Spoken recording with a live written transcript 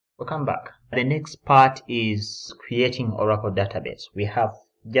Welcome back. The next part is creating Oracle database. We have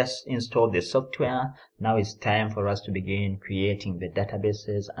just installed the software. Now it's time for us to begin creating the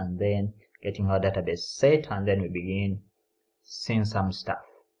databases and then getting our database set, and then we begin seeing some stuff.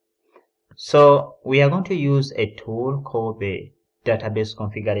 So we are going to use a tool called the Database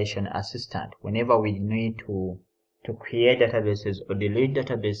Configuration Assistant. Whenever we need to create databases or delete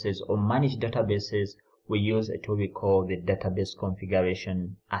databases or manage databases, we use a tool we call the Database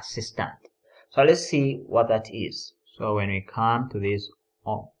Configuration Assistant. So let's see what that is. So when we come to this,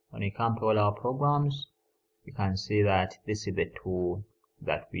 when we come to all our programs, you can see that this is the tool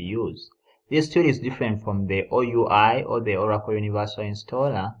that we use. This tool is different from the OUI or the Oracle Universal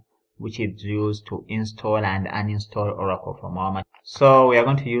Installer, which is used to install and uninstall Oracle from our machine. So we are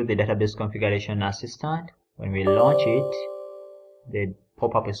going to use the Database Configuration Assistant. When we launch it, they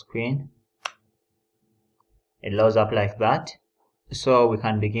pop up a screen. It loads up like that. So we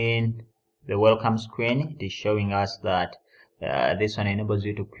can begin the welcome screen. It is showing us that this one enables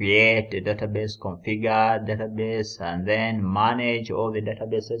you to create a database, configure database, and then manage all the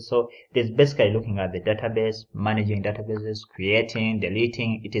databases. So it is basically looking at the database, managing databases, creating,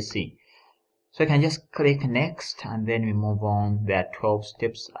 deleting, etc. So you can just click next and then we move on. There are 12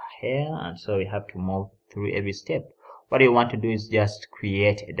 steps here, and so we have to move through every step. What you want to do is just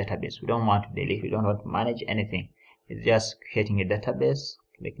create a database. We don't want to delete, we don't want to manage anything. It's just creating a database.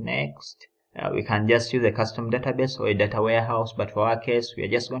 Click next. We can just use a custom database or a data warehouse, but for our case, we are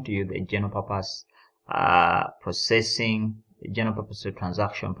just going to use a general purpose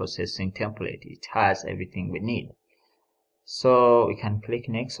transaction processing template. It has everything we need. So we can click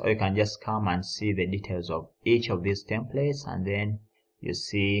next, or you can just come and see the details of each of these templates, and then you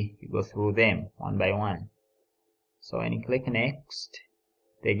go through them one by one. So when you click next,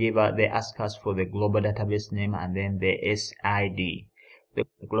 they ask us for the global database name and then the SID.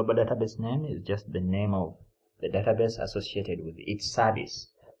 The global database name is just the name of the database associated with each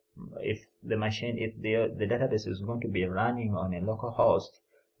service. If the database is going to be running on a local host,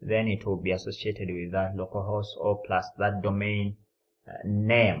 then it will be associated with that local host or plus that domain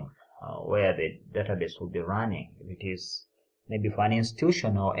name where the database will be running. If it is maybe for an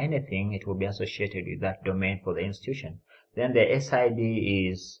institution or anything, it will be associated with that domain for the institution. Then the SID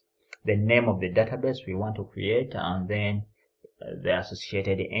is the name of the database we want to create, and then the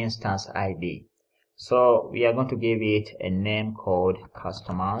associated instance ID. So we are going to give it a name called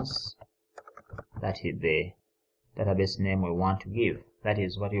customers. That is the database name we want to give. That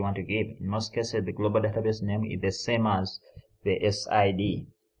is what we want to give. In most cases, the global database name is the same as the SID.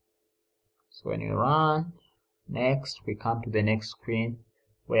 So when you run next, we come to the next screen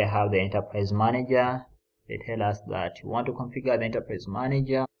where I have the Enterprise Manager. They tell us that you want to configure the Enterprise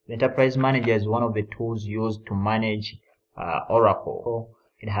Manager. The Enterprise Manager is one of the tools used to manage Oracle.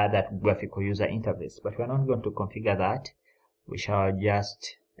 It has that graphical user interface, but we're not going to configure that. We shall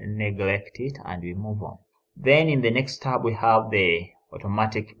just neglect it and we move on. Then in the next tab, we have the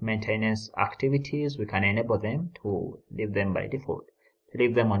automatic maintenance activities. We can enable them to leave them by default, to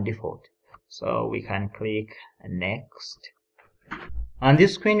leave them on default. So we can click next. On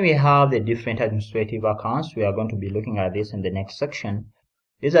this screen, we have the different administrative accounts. We are going to be looking at this in the next section.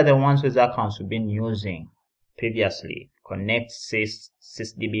 These are the ones with accounts we've been using previously. Connect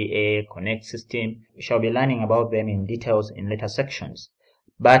SysDBA, Connect System. We shall be learning about them in details in later sections.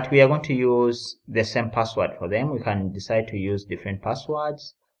 But we are going to use the same password for them. We can decide to use different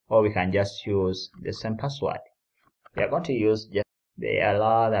passwords, or we can just use the same password. We are going to use just they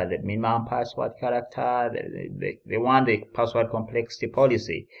allow that the minimum password character, they want the password complexity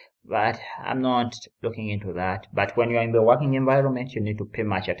policy, but I'm not looking into that. But when you're in the working environment, you need to pay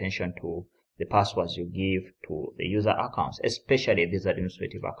much attention to the passwords you give to the user accounts, especially these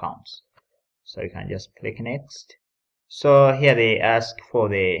administrative accounts. So you can just click next. So here they ask for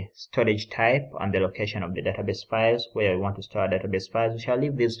the storage type and the location of the database files, where you want to store database files. We shall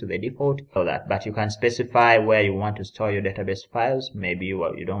leave this to the default for that, but you can specify where you want to store your database files. Maybe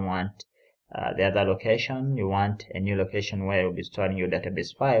you don't want the other location, you want a new location where you'll be storing your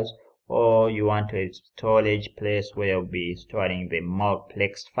database files, or you want a storage place where you'll be storing the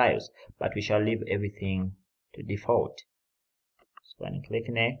multiplexed files, but we shall leave everything to default. So when you click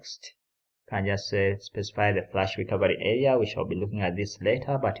next, can just specify the flash recovery area. We shall be looking at this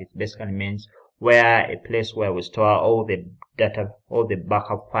later, but it basically means a place where we store all the data, all the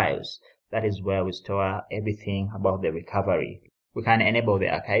backup files. That is where we store everything about the recovery. We can enable the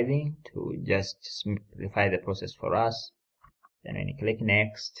archiving to just simplify the process for us. Then when you click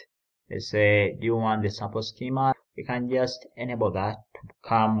next, they say, do you want the sample schema? We can just enable that to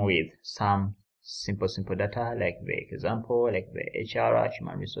come with some simple data like the example, like the HR,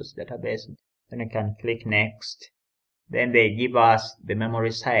 human resource database. Then you can click next. Then they give us the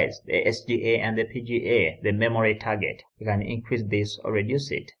memory size, the SGA and the PGA, the memory target. You can increase this or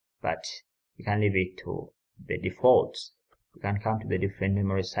reduce it, but you can leave it to the defaults. You can come to the different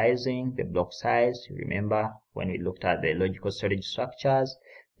memory sizing, the block size. You remember when we looked at the logical storage structures,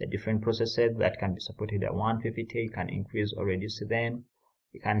 the different processes that can be supported at 150, you can increase or reduce them.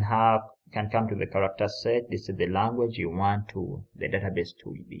 You can come to the character set. This is the language you want the database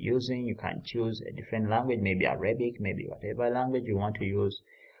to be using. You can choose a different language, maybe Arabic, maybe whatever language you want to use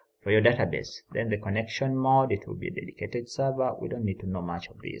for your database. Then the connection mode, it will be a dedicated server. We don't need to know much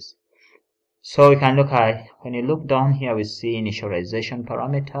of this. So you can look at, when you look down here, we see initialization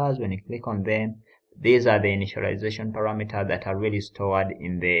parameters. When you click on them, these are the initialization parameters that are really stored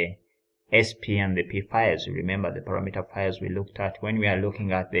in the SP and the P files. You remember the parameter files we looked at when we are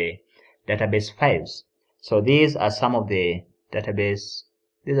looking at the database files. So these are some of the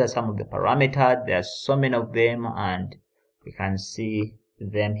parameters. There are so many of them, and we can see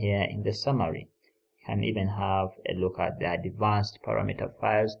them here in the summary. You can even have a look at the advanced parameter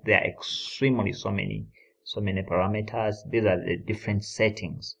files. There are extremely so many parameters. These are the different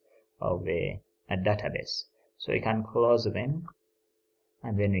settings of a database. So you can close them,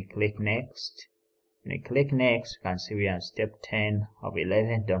 and then we click next. When we click next, you can see we are on step 10 of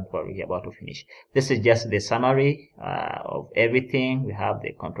 11. Don't worry, we're about to finish. This is just the summary of everything. We have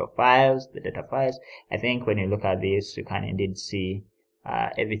the control files, the data files. I think when you look at this, you can indeed see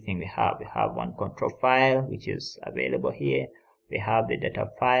everything we have. We have one control file which is available here. We have the data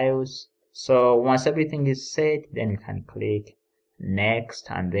files. So once everything is set, then we can click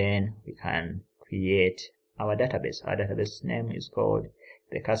next, and then we can create our database. Our database name is called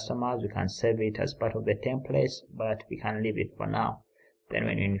the customers. We can save it as part of the templates, but we can leave it for now. Then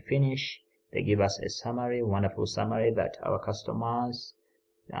when we finish, they give us a summary, wonderful summary that our customers,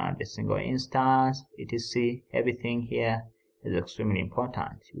 the single instance, etc., everything here is extremely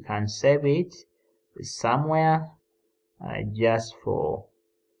important. You can save it somewhere just for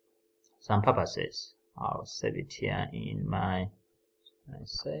some purposes. I'll save it here in my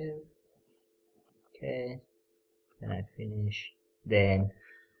save. Okay, then I finish. Then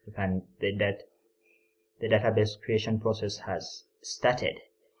you can the database creation process has started.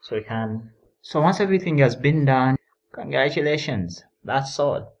 So once everything has been done, congratulations, that's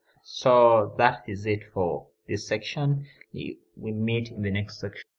all. So that is it for this section. We meet in the next section.